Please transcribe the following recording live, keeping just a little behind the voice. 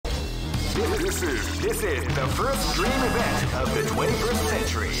This is the first dream event of the 21st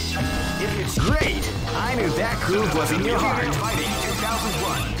century. It's great! I knew that groove was in your heart. Fighting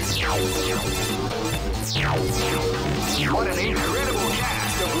 2001. What an incredible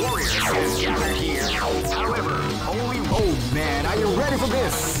cast of warriors has gathered here. However, only... Oh man, are you ready for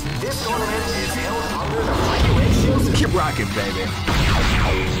this? This tournament is held under the regulations. Keep rocking, baby.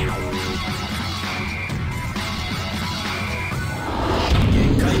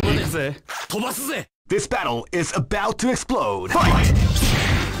 This battle is about to explode. Fight!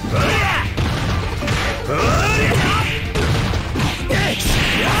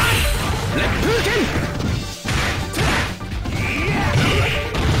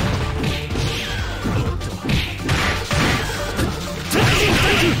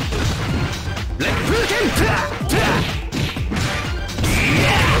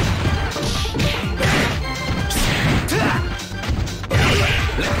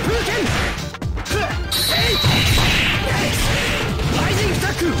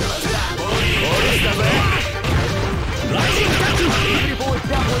 Beautiful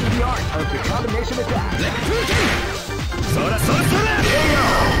example in the art of the combination attack.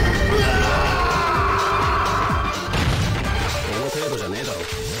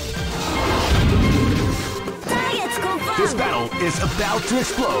 This battle is about to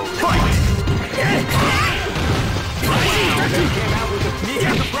explode. Fight! They came out with a sneaky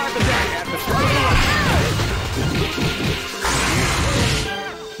surprise attack at the start of the round.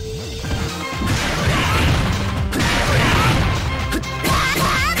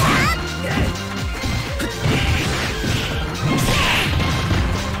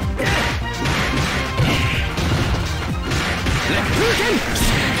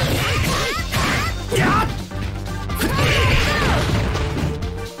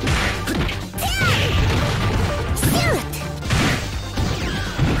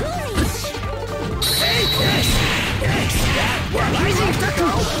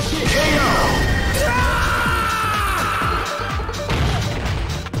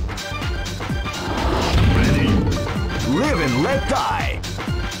 Live and let die.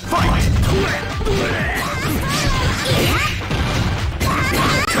 Fight!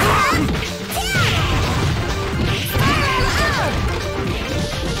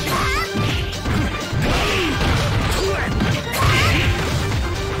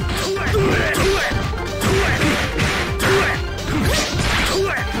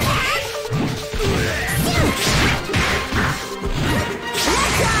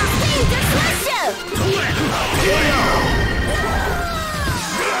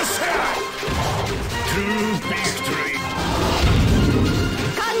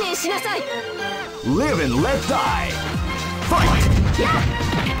 Live and let die. Fight!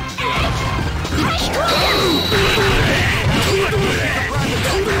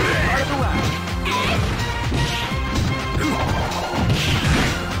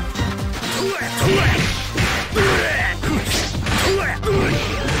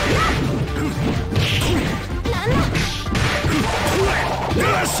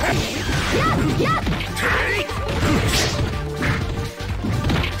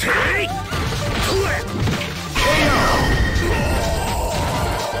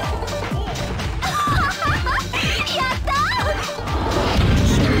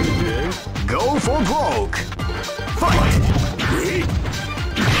 Go for broke. Fight!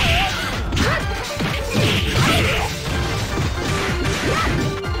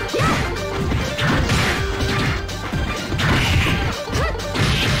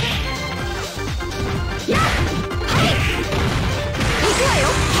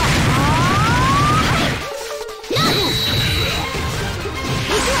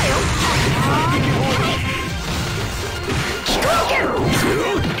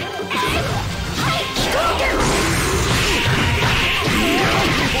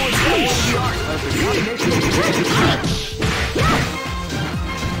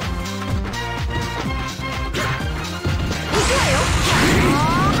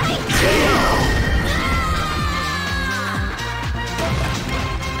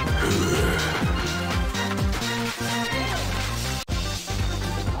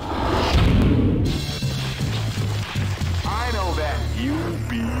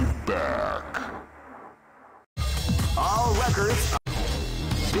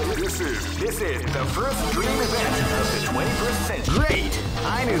 This is the first dream event of the 21st century. Great!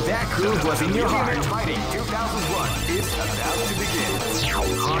 I knew that groove was in your heart. Fighting 2001 is about to begin.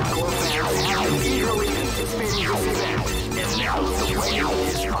 Hardcore fans have been eagerly anticipating this event, and now the wait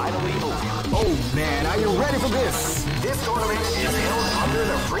is finally over. Oh man, are you ready for this? This tournament is held under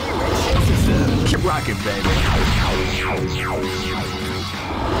the free ratio system. Keep rocking, baby.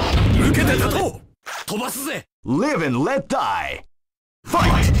 けて立とう。飛ばすぜ。 Live and let die.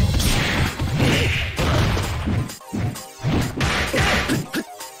 Fight!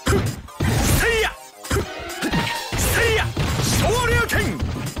 Say ya! Say ya! Shoryuken!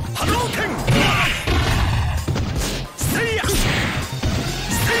 Hadouken! Say ya!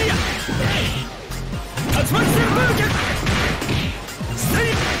 Say ya! Tatsumaki Senpuken! Say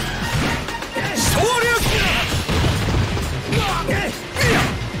ya! Shoryuken! Hadouken!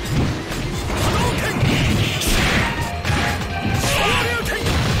 Shoryuken!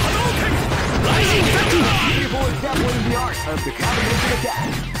 Hadouken! Rising Tattoo! People exampling the art of the combination attack.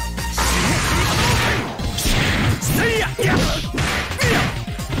 Say ya! Yeah! Yeah!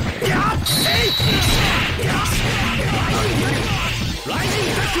 Yeah! Hey! Yeah! Rising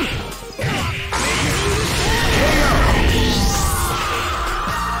Tattoo!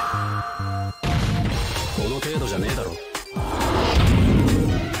 この程度じゃねえだろ。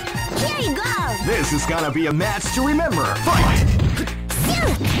 Here you go! This is gonna be a match to remember. Fight!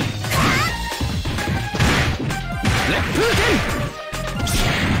 Left Puken!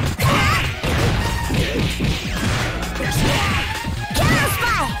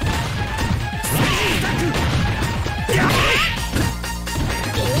 Counter-spy! Rising Tattoo! Yeah!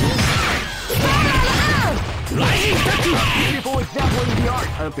 Rising Tattoo! People exampling the art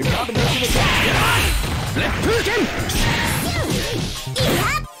of the combination attack. Left Puken! Left Puken!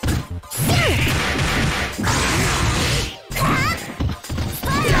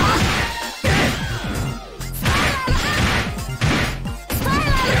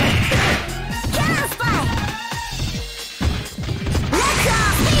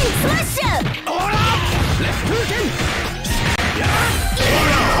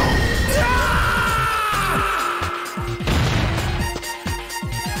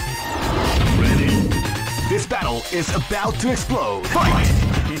 This battle is about to explode. Fight!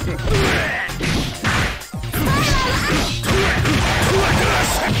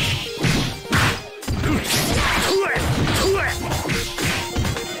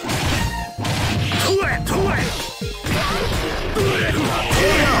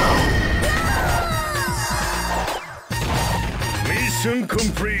 Mission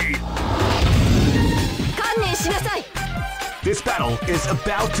complete! This battle is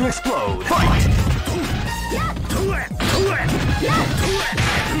about to explode. Fight!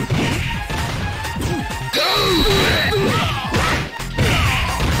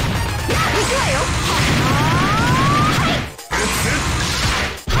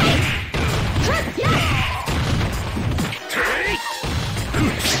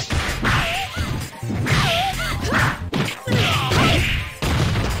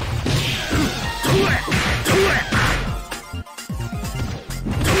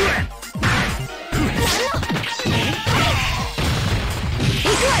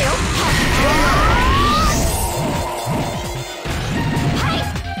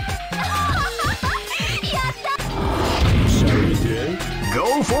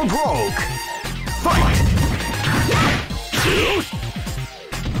 Go for broke. Fight!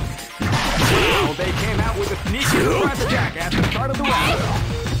 Well, they came out with a sneaky surprise attack at the start of the round.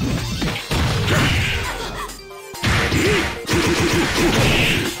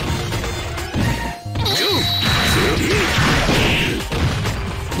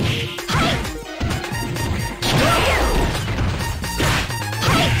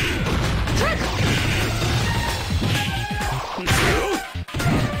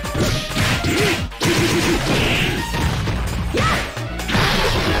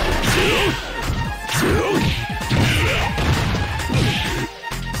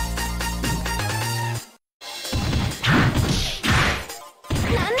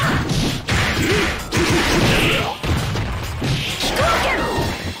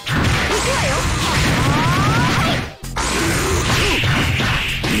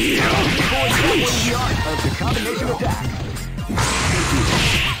 The art of the combination attack.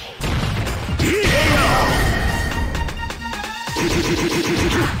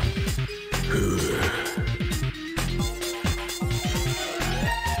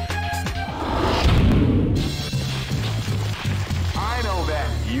 I know that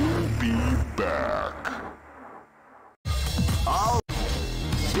you'll be back.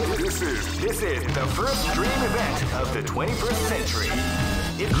 This is the first dream event of the 21st century.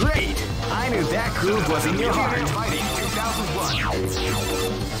 It's great! I knew that groove was in your heart. Fighting 2001.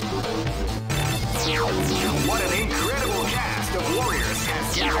 What an incredible cast of warriors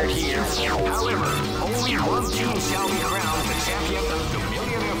has gathered here. However, only one team shall be crowned the champion of the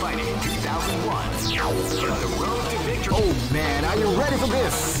Millionaire Fighting 2001. But the road to victory. Oh man, are you ready for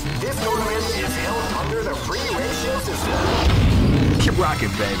this? This tournament is held under the free ratio system. Keep rocking,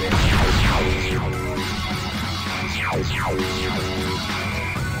 baby.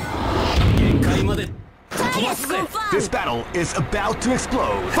 This battle is about to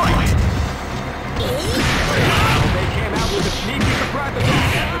explode. Fight! They came out with a sneaky surprise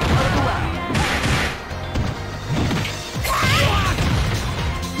attack at the start of the round.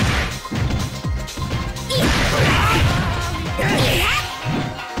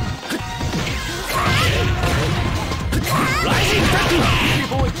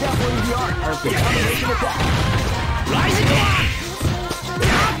 People with javelin the art are the combination attack. Rising attack!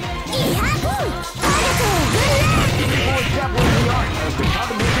 People with javelin the art are the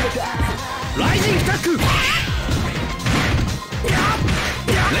combination attack. Rising attack!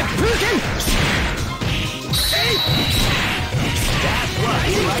 Left Puken! That's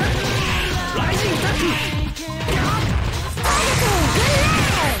right! Rising attack!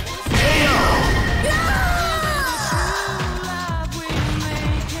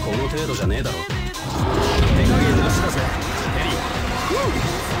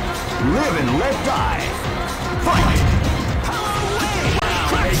 Live and let die. Fight!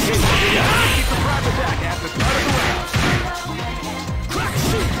 Surprise attack at the start of the round. Crack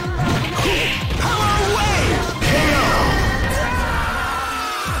shoot! Power wave!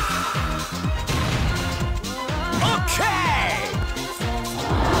 Okay!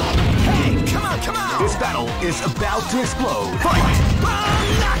 Hey, come on, come on! This battle is about to explode. Fight!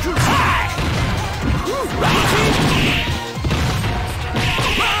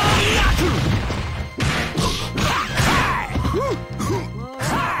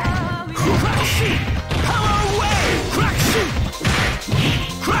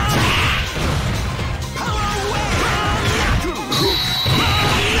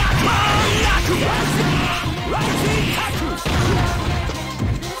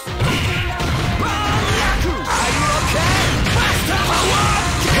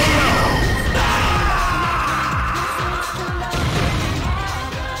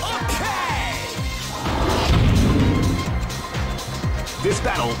 This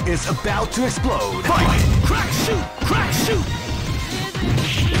battle is about to explode. Fight! Crack shoot! Crack shoot!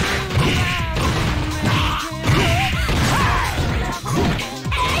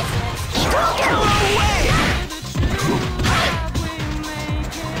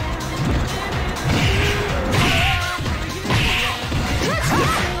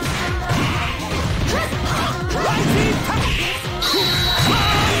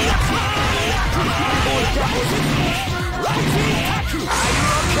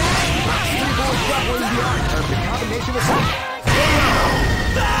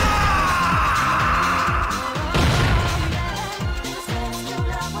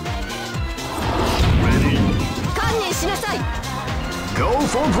 Go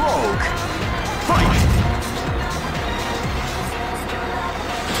for broke! Fight!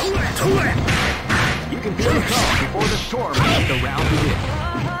 You can feel the calm before the storm as the round begins.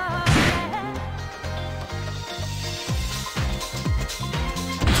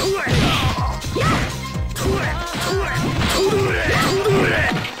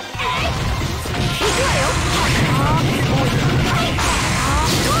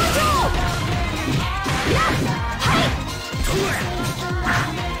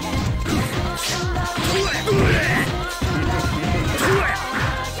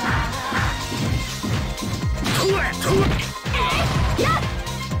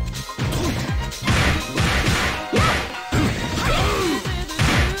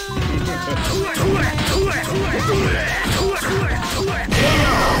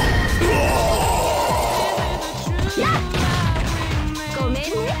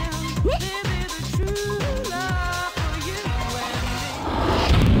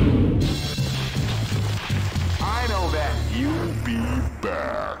 I know that you'll be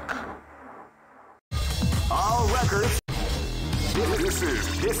back. All records.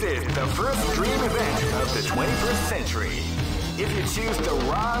 This is the first dream event of the 21st century. If you choose the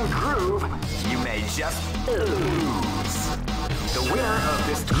wrong groove, you may just lose. The winner of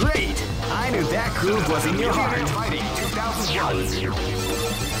this great, I knew that groove was in your heart. Fighting 2001.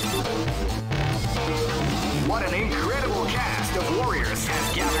 What an incredible cast of warriors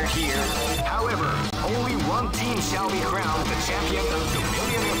has gathered here. However, only one team shall be crowned the champion of the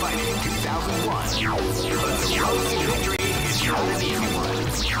Millionaire Fighting 2001. But the road to victory is not an easy one.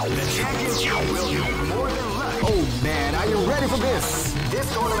 The championship will need more than luck. Oh man, are you ready for this? This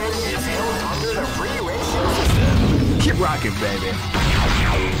tournament is held under the free ratio system. Keep rocking, baby.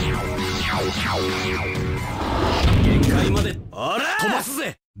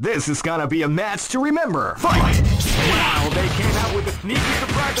 This is gonna be a match to remember. Fight! Wow, they came out with a sneaky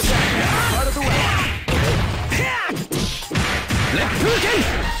surprise attack at the start of the round. You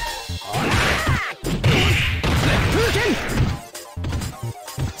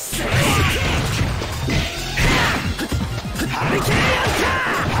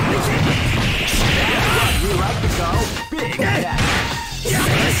like to go big attack.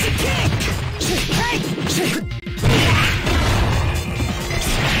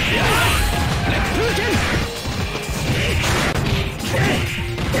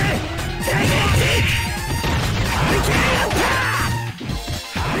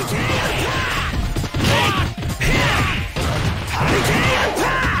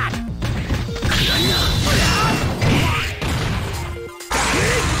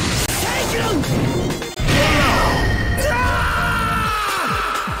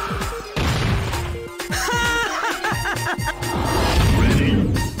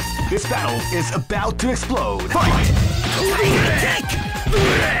 This battle is about to explode. Fight! You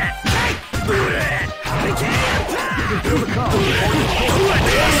can feel the calm.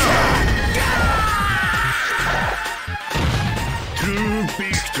 True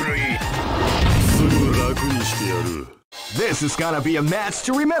victory. This is gonna be a match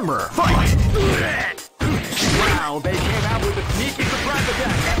to remember. Fight! Wow, they came out with a sneaky surprise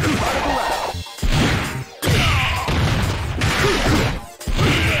attack at the start of the round.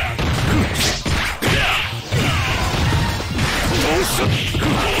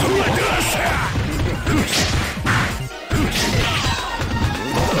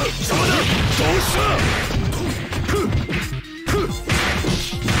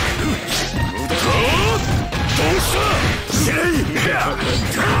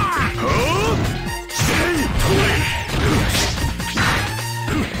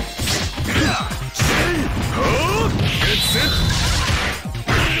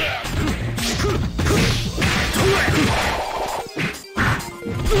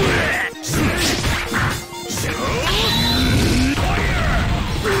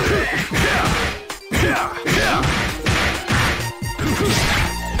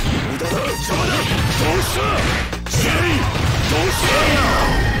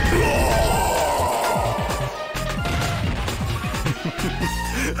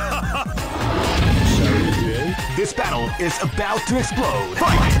 This battle is about to explode.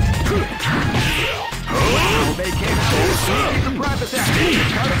 Fight! Wow, they came out with a sneaky surprise attack at the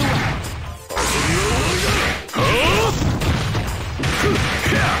start of the round.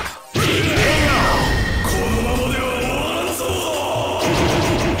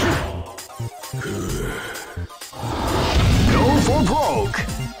 Go for broke.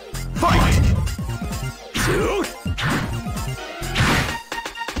 Fight!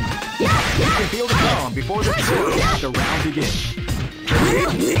 You can feel the calm before the storm as the round begins.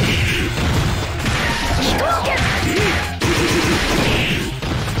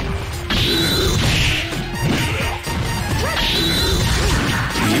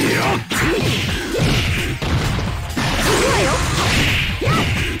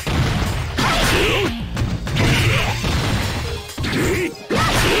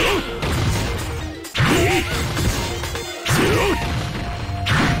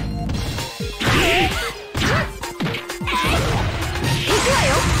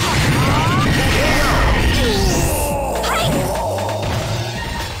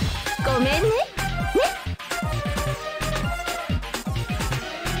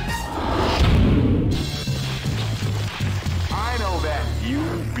 I know that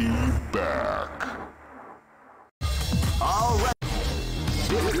you'll be back. All right.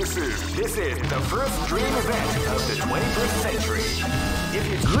 This is the first dream event of the 21st century. If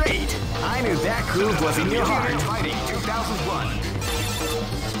it's great, I knew that groove was in your heart. Fighting 2001.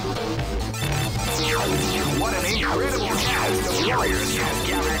 What an incredible cast of warriors has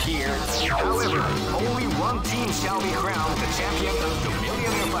gathered here. However, only one team shall be crowned the champion of the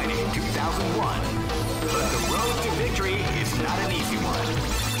Millionaire Fighting 2001. But the road to victory is not an easy one.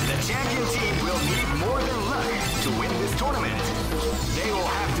 The champion team will need more than luck to win this tournament. They will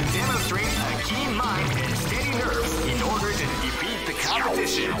have to demonstrate a keen mind and steady nerves in order to defeat the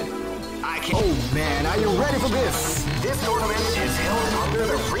competition. Oh man, are you ready for this? This tournament is held under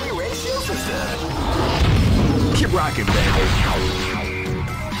the free ratio system. Keep rocking, baby.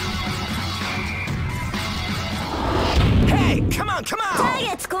 Hey, come on, come on!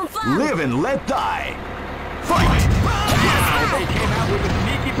 Targets confirmed! Live and let die! Fight! Wow, they came out with a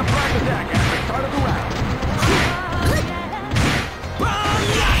sneaky surprise attack at the start of the round.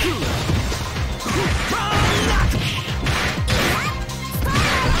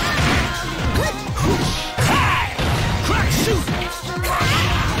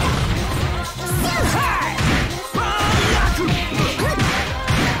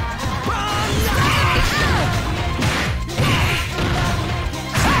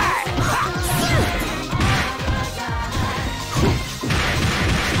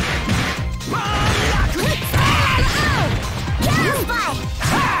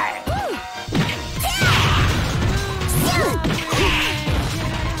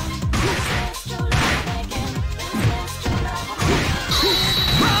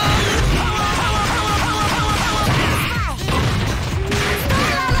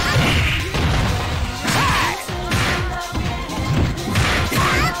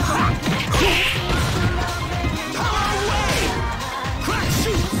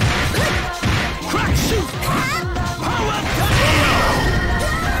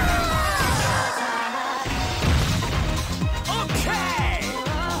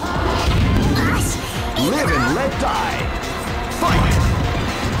 die. Fight!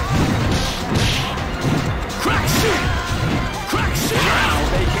 Crack shoot! Crack shoot! Now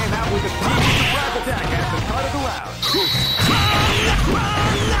they came out with a sneaky surprise attack at the start of the round.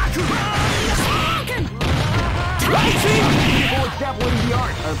 People dabbling in the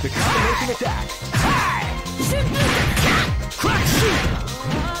art of the combination attack. Crack shoot!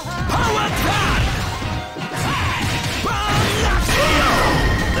 Power attack!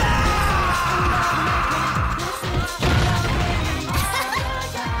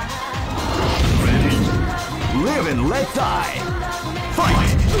 Live and let die.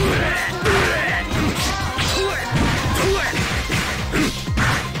 Fight!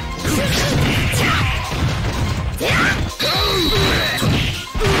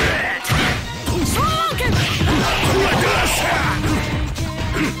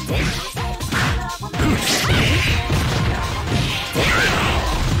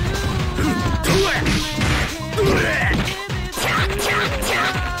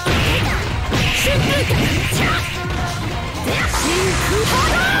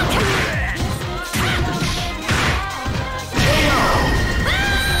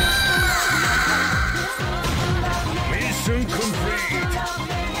 Mission complete.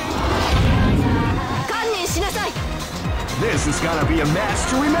 This is gonna be a match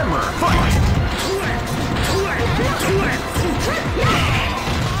to remember. Fight!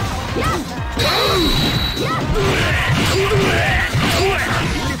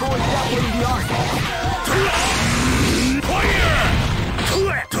 Beautiful and dappling the art.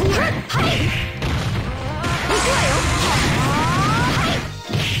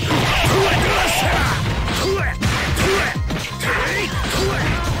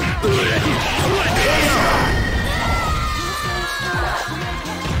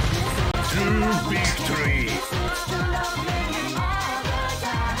 To victory.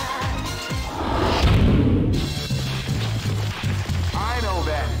 I know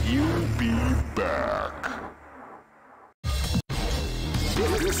that you'll be back.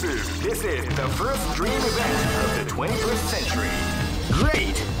 This is the first dream event of the 21st century.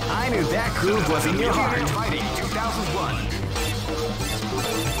 Great! I knew that groove was in your heart. Fighting 2001.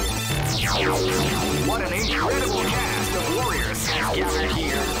 What an incredible cast of warriors has gathered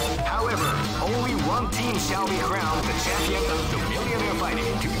here. However, only one team shall be crowned the champion of the Millionaire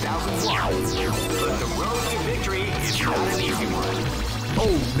Fighting 2001. But the road to victory is not an easy one.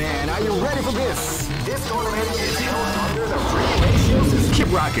 Oh man, are you ready for this? This tournament is held under the free ratio system. Keep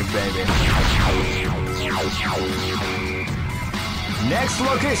rocking, baby. Next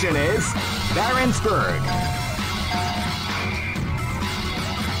location is Barentsburg.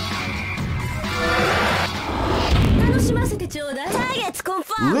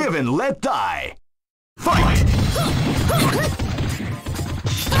 Live and let die. Fight! Now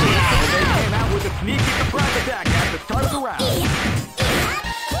they came out with a sneaky surprise attack at the start of the round.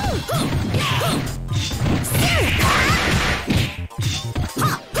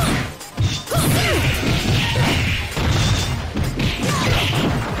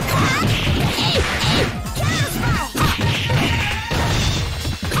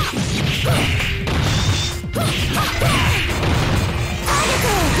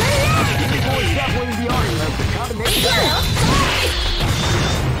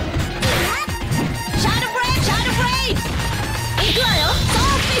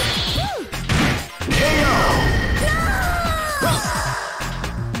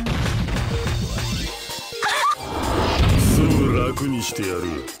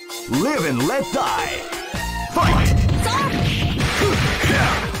 Live and let die. Fight!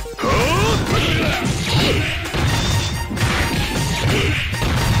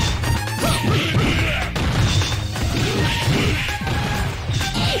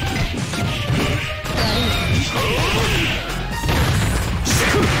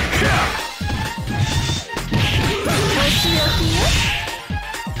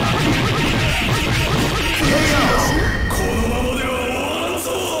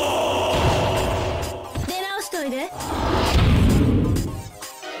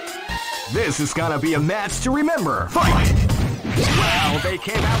 This is gonna be a match to remember. Fight! Wow, they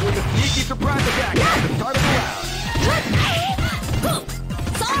came out with a sneaky surprise attack at the start of the round.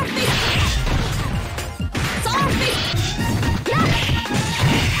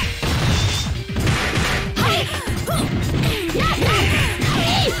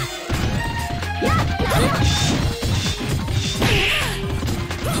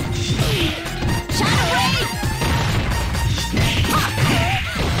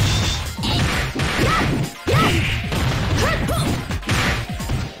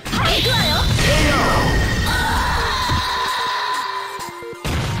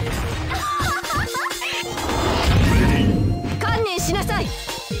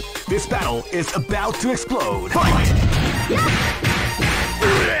 This battle is about to explode. Fight!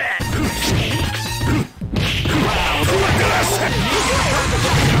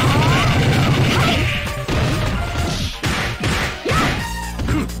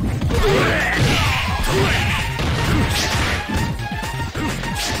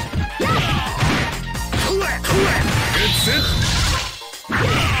 It's it.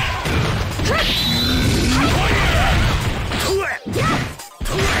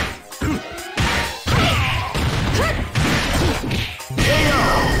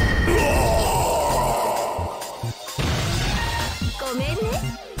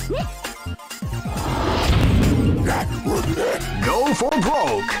 Go for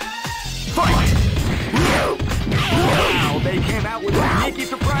broke. Fight! Wow, they came out with a sneaky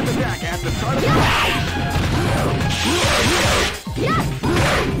surprise attack at the start of the round.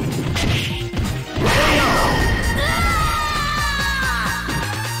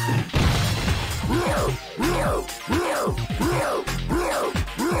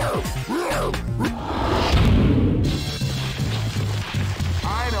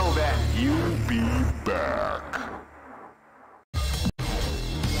 I know that you'll be back.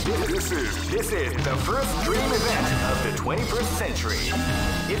 This is the first dream event of the 21st century.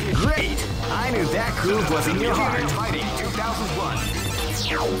 If you're great, I knew that groove was in your heart. Fighting 2001.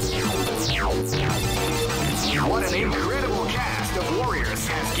 What an incredible cast of warriors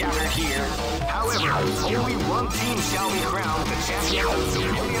has gathered here. However, only one team shall be crowned the champion of the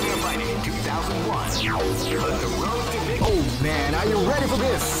Millionaire Fighting 2001. But the road to victory. Oh man, are you ready for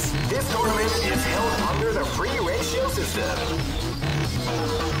this? This tournament is held under the free ratio system.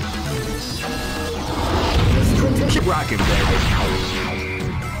 Keep rocking, baby.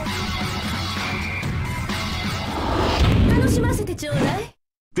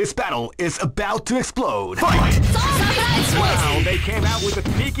 This battle is about to explode. Fight! Wow, they came out with a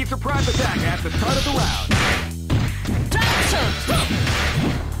sneaky surprise attack at the start of the round.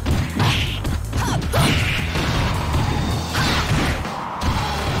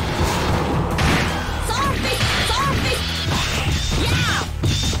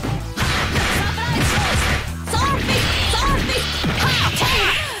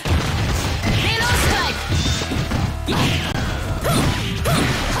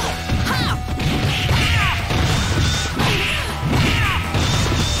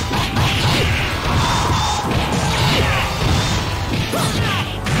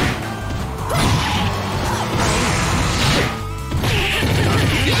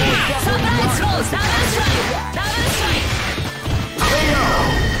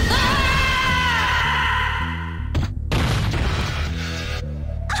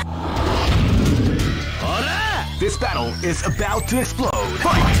 This battle is about to explode.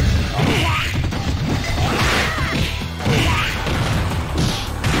 Fight!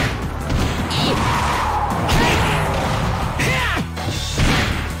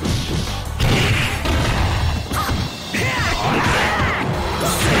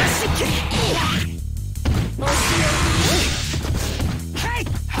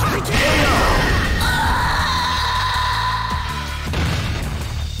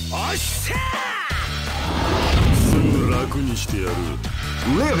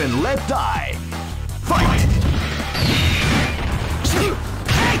 Live and let die. Fight!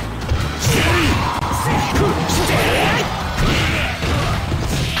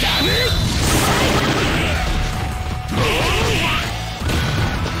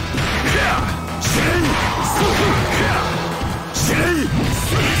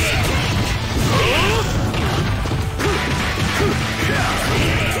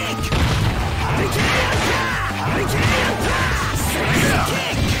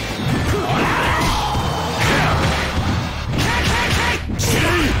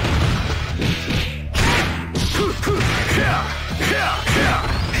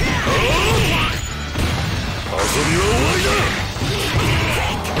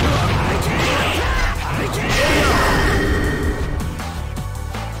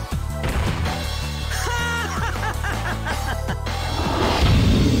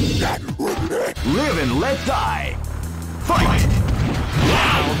 Live and let die. Fight!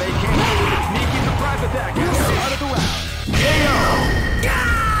 Wow, they came out with a sneaky surprise attack at the start of the round.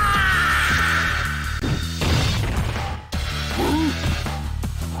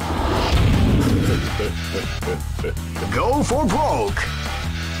 Go for broke.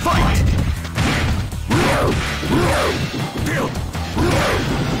 Fight!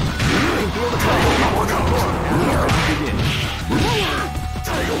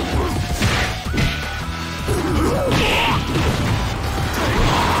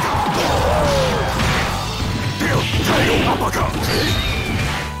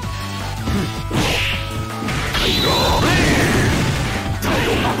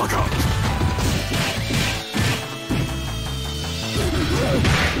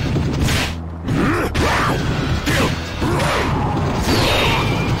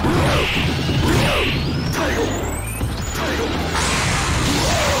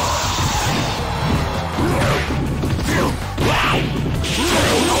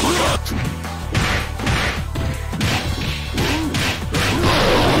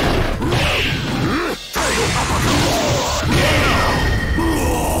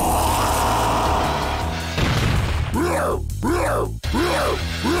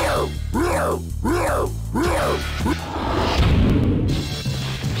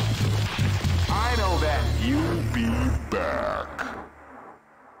 I know that you'll be back.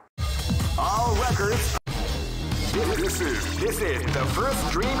 All records. This is the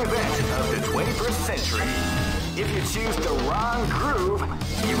first dream event of the 21st century. If you choose the wrong groove,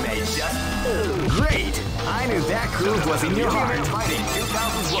 you may just... Great! I knew that groove was in your heart. Fighting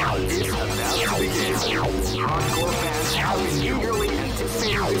 2001 is about to begin. Hardcore fans have been eagerly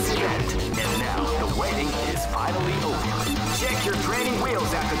anticipating this event, and now the waiting is finally over. Check your training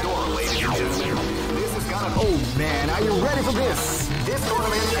wheels at the door, ladies and gentlemen. This is gonna... Oh man, are you ready for this? This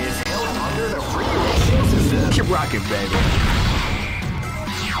tournament is held under the free ratio system. Keep rocking, baby.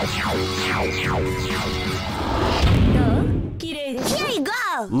 Here you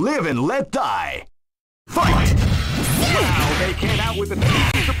go! Live and let die. Fight! Wow, they came out with a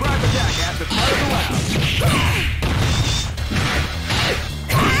sneaky surprise attack at the start of the round.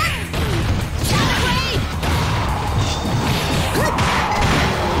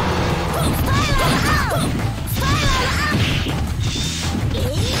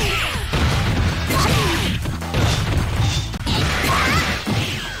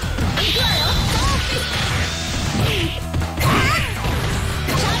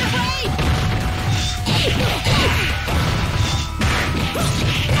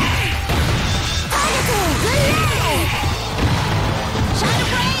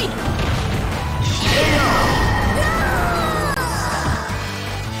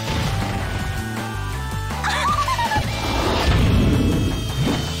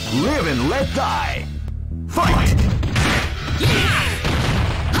 Live and let die. Fight!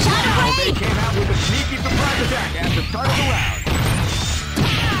 Wow, they came out with a sneaky surprise attack at the start of the round.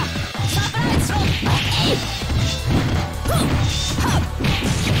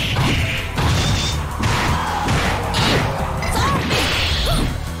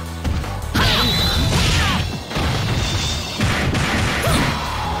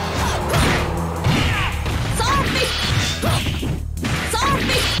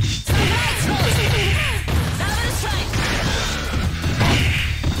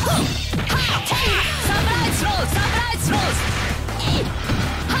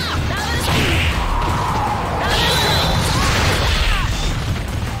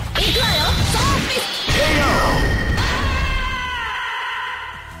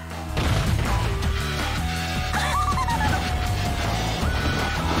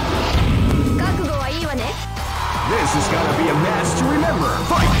 This is gonna be a match to remember.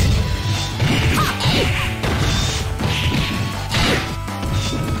 Fight!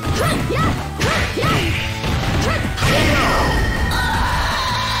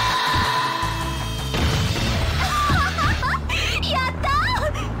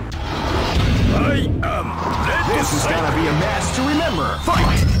 This is gonna be a match to remember.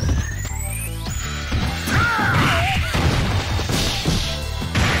 Fight!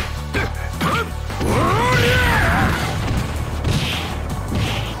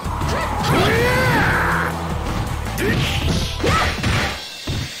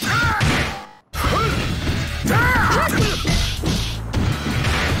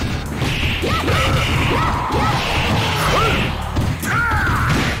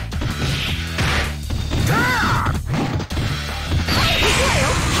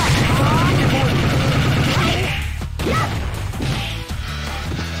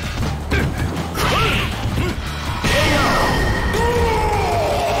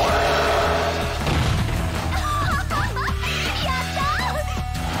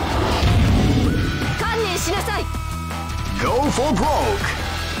 Go for broke!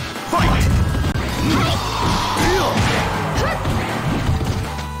 Fight!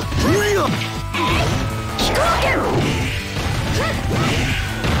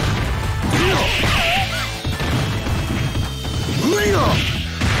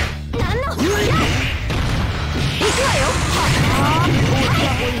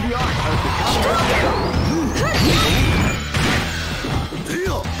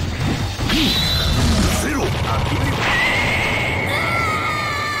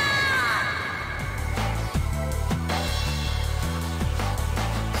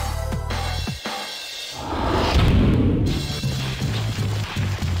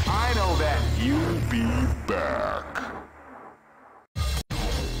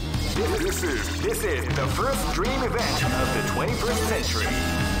 This is the first dream event of the 21st century.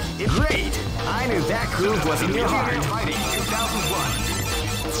 It's great! I knew that groove was in your heart. Fighting 2001.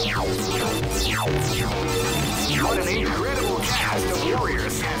 What an incredible cast of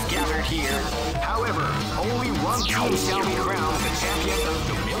warriors has gathered here. However, only one team shall be crowned the champion of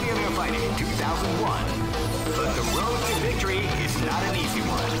the Millionaire Fighting 2001. But the road to victory is not an easy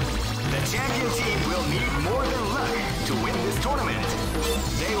one. The champion team will need more than luck to win this tournament.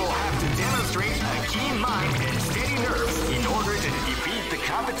 They will have to demonstrate a keen mind and steady nerves in order to defeat the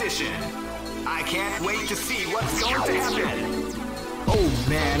competition. I can't wait to see what's going to happen. Oh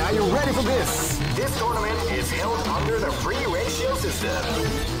man, are you ready for this? This tournament is held under the free ratio system.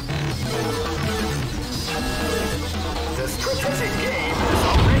 The strategic game has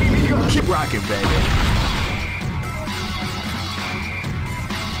already begun. Keep rocking, baby.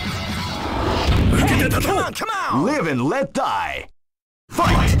 Come on, come on! Live and let die.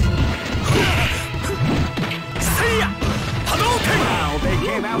 Fight! See ya! Wow, they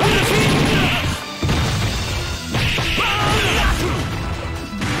came out with a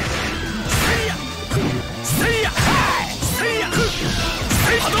See ya! Hi! See ya!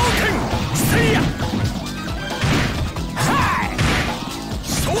 Hadouken! See ya! Hi!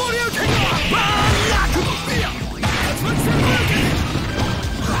 Shoryuken! Banyaku!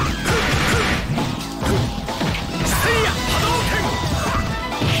 See ya! Hadouken!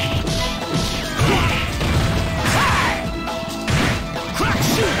 Hi! Crack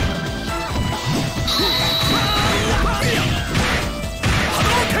shoot!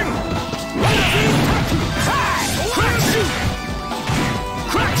 Hadouken!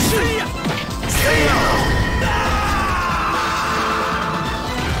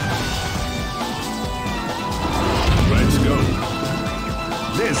 Let's go.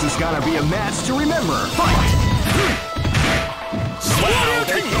 This is gonna be a match to remember. Fight!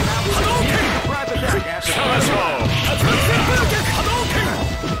 Hadouken! Hadouken! Hadouken!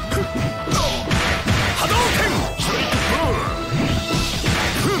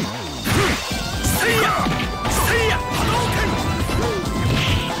 See ya! See ya! Hadouken!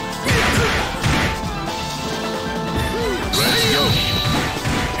 Let's go!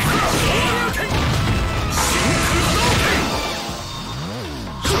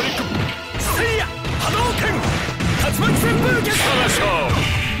 See ya! Hadouken! Hadouken!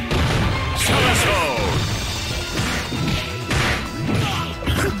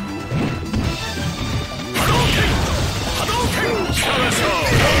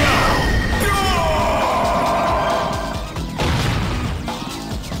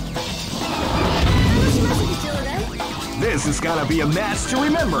 This is gonna be a match to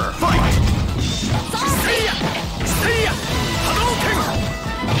remember. Fight! See ya! See ya! Hadouken!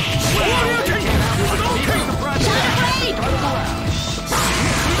 Hadouken! Hadouken!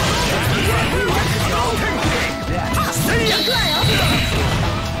 See ya!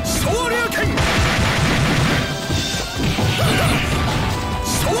 Shoryuken!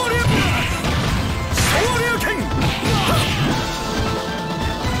 Shoryuken!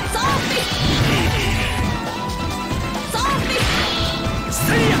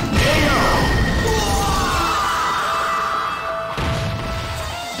 See ya!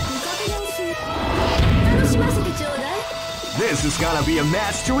 This is gonna be a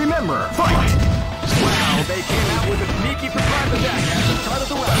match to remember. Fight! Wow, they came out with a sneaky surprise attack at the start of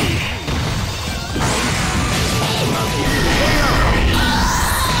the round.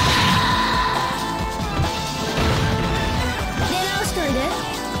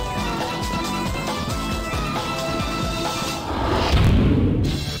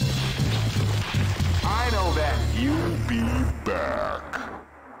 I know that you'll be back.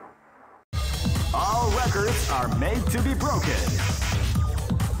 All records are made to be broken.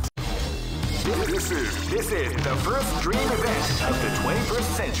 This is the first dream event of the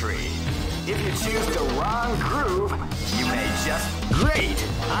 21st century. If you choose the wrong groove, you may just... Great!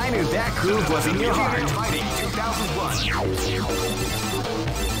 I knew that groove was in your heart. Fighting 2001.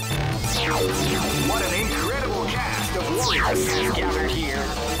 What an incredible cast of warriors has gathered here.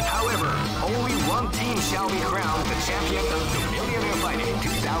 However, only one team shall be crowned the champion of the Millionaire Fighting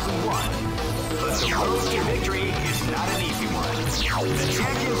 2001. But the road to victory is not an easy one. The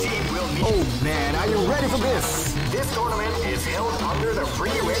champion team will need... Oh man, are you ready for this? This tournament is held under the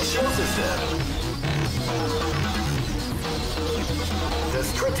free ratio system. The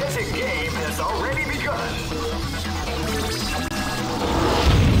strategic game has already begun.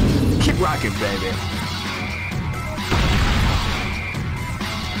 Keep rocking, baby.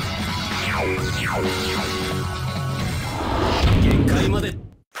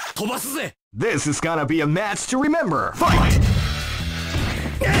 This is gonna be a match to remember. Fight!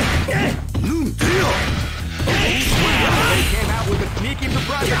 They came out with a sneaky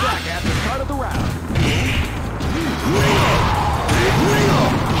surprise attack at the start of the round.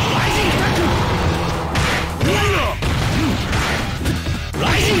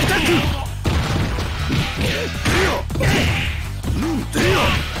 Rising attack!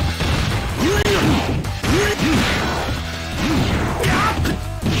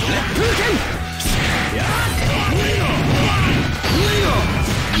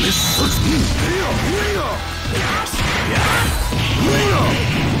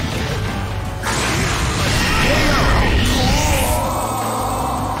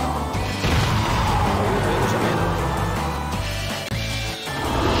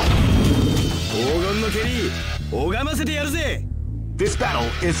 This battle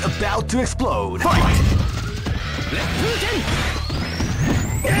is about to explode. Fight!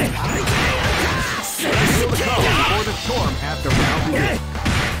 Feel the call before the storm after round begins.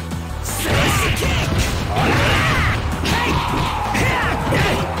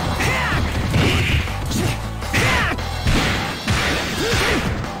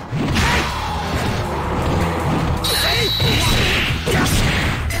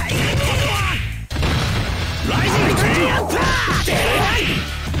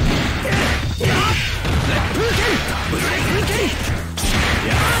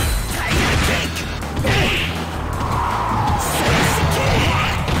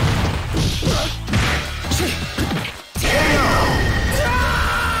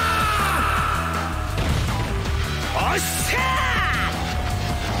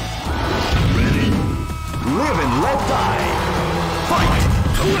 Live and let die. Fight!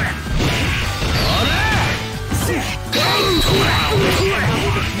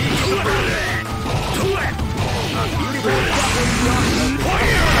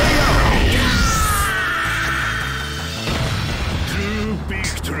 To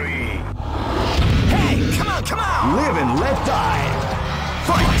victory! Hey, come on, come on! Live and let die.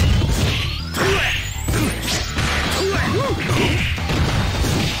 Fight!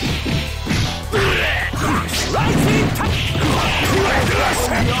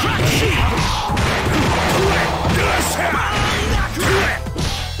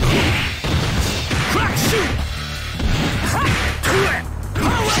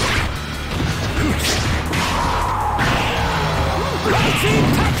 Rising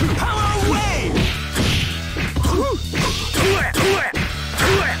power wave!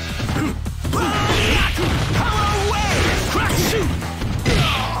 Power wave! Crack shoot!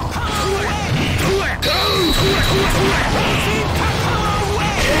 Power wave! Power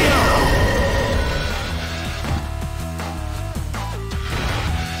wave!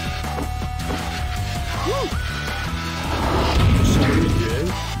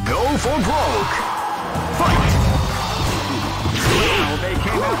 Go for broke! Fight! Well, they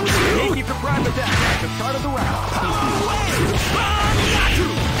came out with a sneaky surprise attack at the start of the round. Power wave!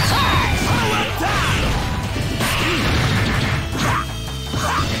 Power down!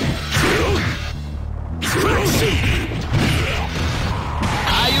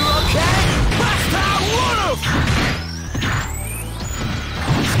 Are you okay? Master Wolf!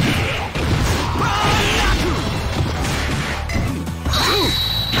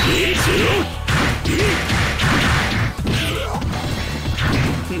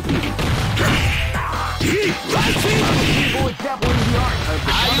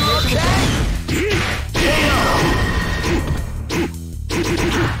 Are you okay?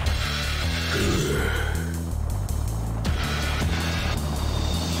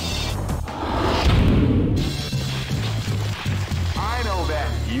 I know that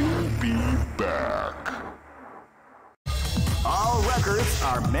you'll be back. All records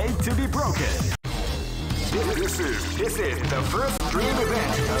are made to be broken. This is the first dream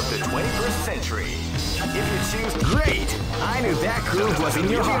event of the 21st century. If you choose great, I knew that groove was in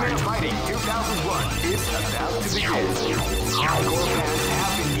your heart. Fighting 2001 is about to begin. Hardcore fans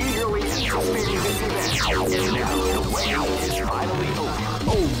have been eagerly anticipating this event, and now the wait is finally over.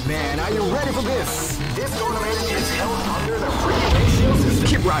 Oh man, are you ready for this? This tournament is held under the free ratio system.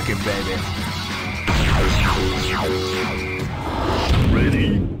 Keep rocking, baby.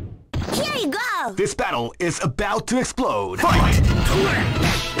 Ready? Here you go! This battle is about to explode. Fight!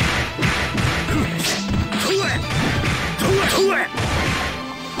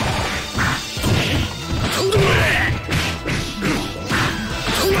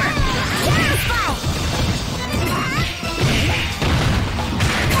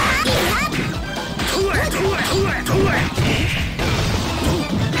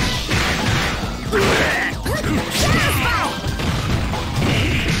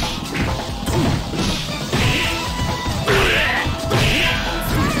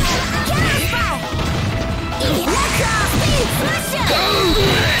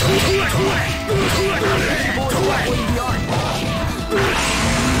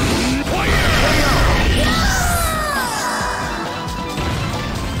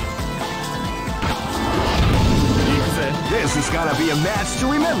 gonna be a match to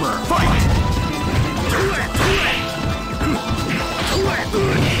remember. Fight!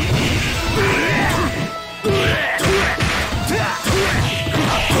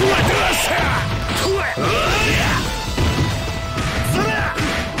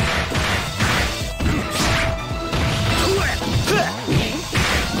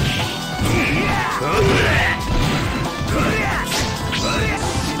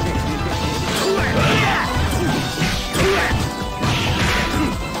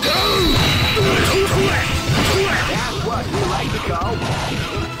 That's what we like to call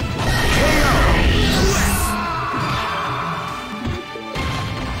KO.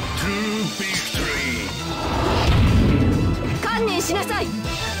 観念しなさい。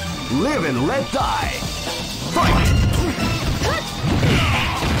 Live and let die. Fight!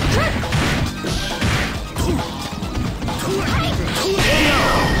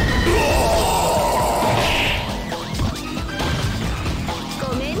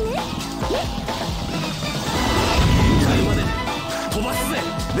 ごめんね。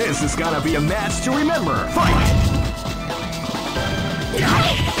 This is gonna be a match to remember. Fight!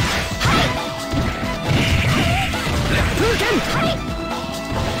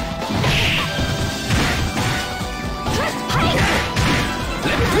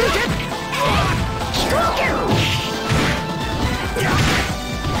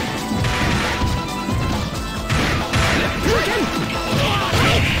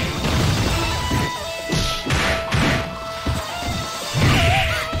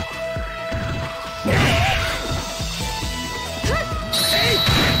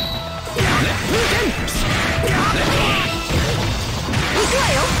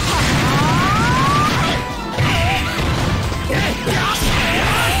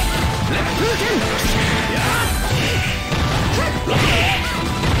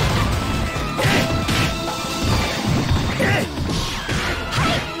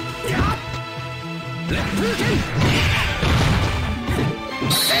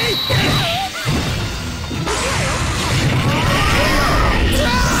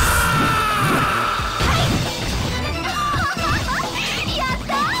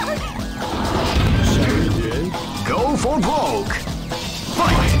 Go for broke.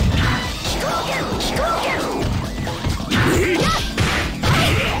 Fight!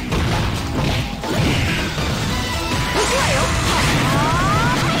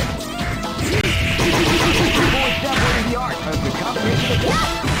 The art of the combination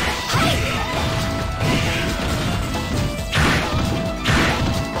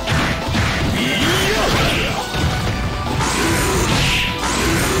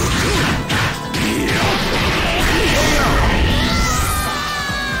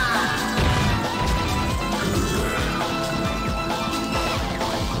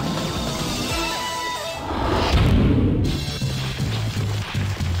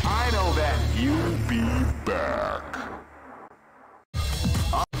I know that you'll be back.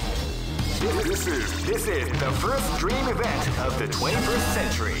 This is the first dream event of the 21st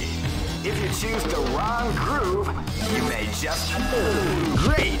century. If you choose the wrong groove, you may just...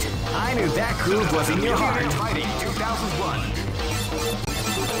 Great! I knew that groove was in your heart. Fighting 2001.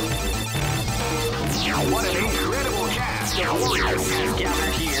 What an incredible cast of warriors has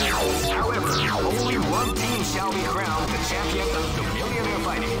gathered here. However, only one team shall be crowned the champion of the Millionaire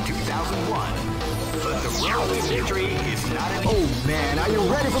Fighting 2001. But the road to victory is not an... Oh man, are you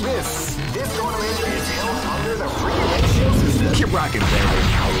ready for this? This tournament is held under the free ratio system. Keep rocking, baby.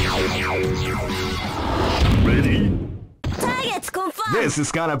 Ready? Targets confirmed. This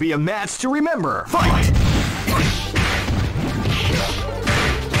is gonna be a match to remember. Fight!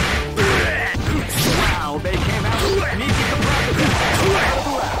 Wow, they came out with an easy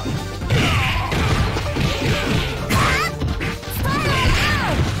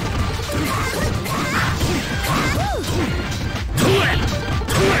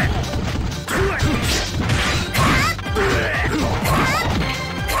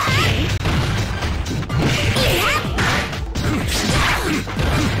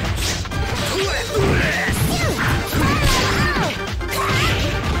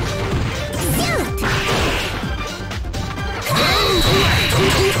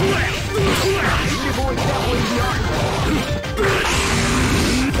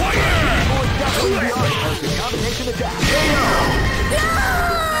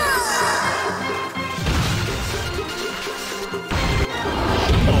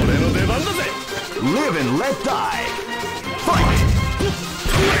Live and let die. Fight!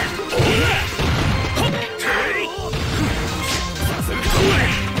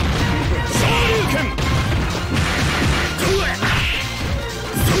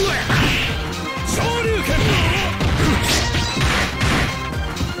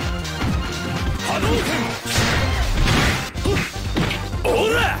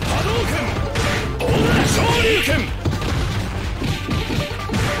 拳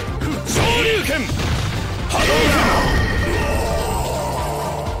昇竜拳波動拳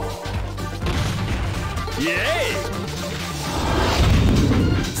イエー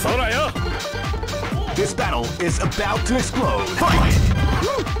イ空よ This battle is about to explode. Fight!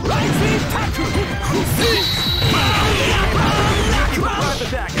 Rising Taku! Surprise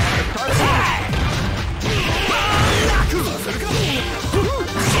attack after start.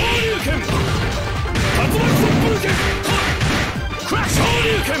 Shoryuken! Tatsumaki Senpuken! Crash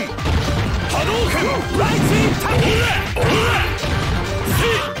Shoryuken! Hadouken! Rising Taku!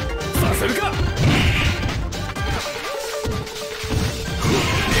 Saseru ka?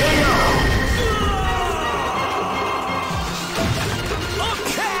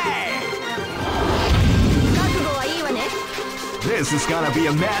 This is gonna be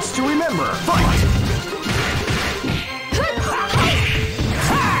a match to remember. Fight!